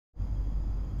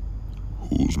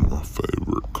Who's my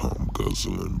favorite cum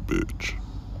guzzling bitch?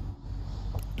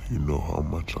 Do you know how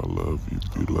much I love you?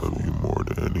 I love you more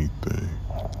than anything.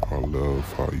 I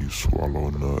love how you swallow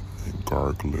nut and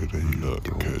gargle it in your nut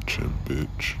catching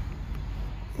bitch.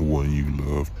 When you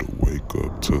love to wake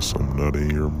up to some nut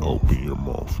in your mouth. Open your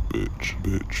mouth, bitch.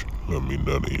 Bitch, let me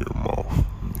nut in your mouth.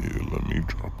 Yeah, let me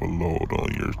drop a load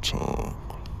on your tongue.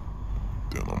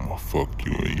 Then I'ma fuck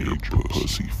you in your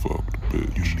pussy fucked,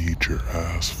 bitch. You need your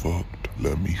ass fucked?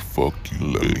 Let me fuck you,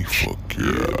 let me fuck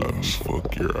your ass.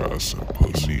 Fuck your ass and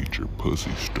pussy. You need your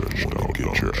pussy stretched out,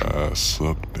 get your ass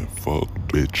sucked and fucked.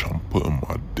 Bitch, I'm putting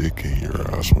my dick in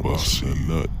your ass, busting a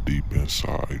nut deep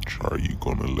inside you. Are you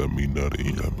gonna let me nut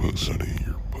in your pussy? Nut in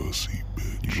your pussy,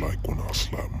 bitch. You like when I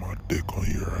slap my dick on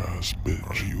your ass, bitch?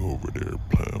 Are you over there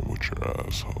playing with your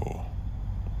asshole?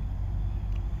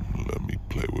 Let me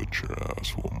play with your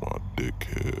ass with my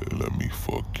dickhead. Let me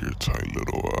fuck your tight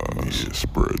little ass. Yeah,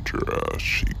 spread your ass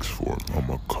cheeks for me.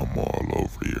 I'ma come all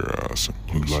over your ass and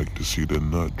pussy. You like to see the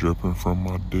nut dripping from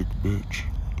my dick, bitch?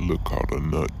 Look how the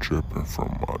nut dripping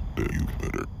from my dick. You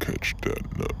better catch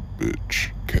that nut,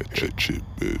 bitch. Catch it,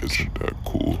 bitch. Isn't that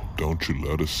cool? Don't you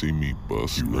let her see me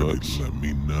bust you nuts. Let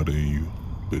me nut in you.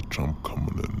 Bitch, I'm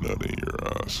coming to nut in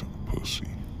your ass and pussy.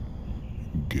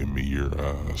 Give me your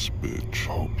ass, bitch.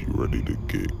 Hope you ready to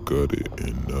get gutted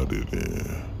and nutted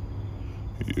in.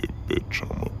 Yeah, bitch,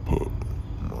 I'ma put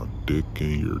my dick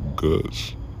in your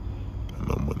guts.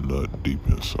 And I'ma nut deep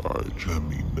inside you. Let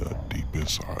me nut deep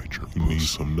inside your pussy. You need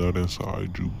some nut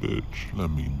inside you, bitch? Let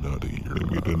me nut in your ass.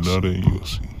 Give me the nut in your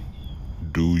pussy.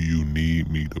 Do you need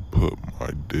me to put my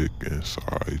dick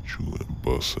inside you and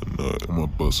bust a nut? I'ma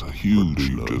bust a huge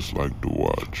nut. You just like to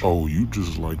watch? Oh, you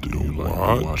just like to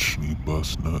watch me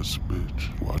bust nuts,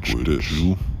 bitch. Watch this.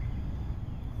 You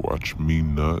watch me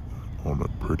nut on a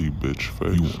pretty bitch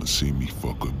face. You wanna see me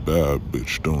fuck a bad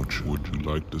bitch, don't you? Would you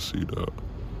like to see that?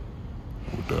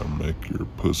 Would that make your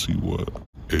pussy wet?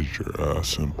 Is your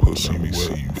ass and pussy wet? Let me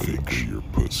see you finger your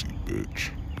pussy,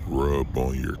 bitch. Rub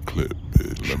on your clit,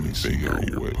 bitch. Let me see how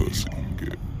your pussy can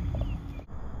get.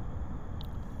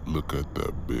 Look at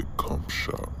that big cum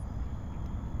shot.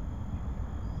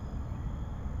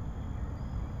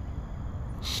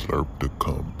 Slurp the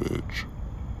cum, bitch.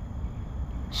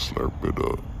 Slurp it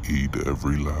up. Eat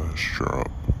every last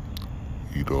drop.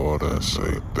 Eat all that and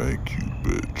say thank you,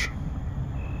 bitch.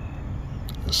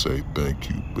 And say thank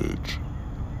you, bitch.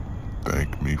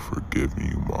 Thank me for giving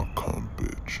you my cum,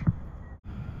 bitch.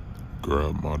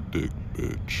 Grab my dick,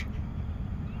 bitch,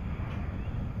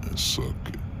 and suck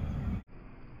it.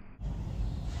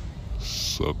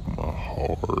 Suck my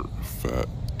hard, fat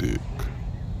dick,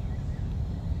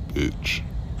 bitch.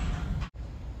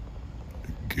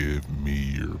 Give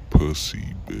me your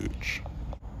pussy, bitch.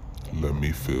 Let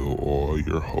me fill all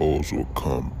your holes with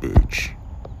cum, bitch.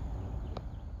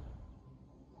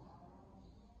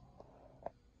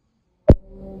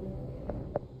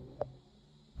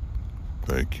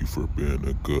 Thank you for being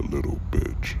a good little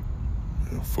bitch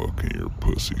and fucking your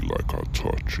pussy like I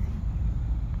taught you.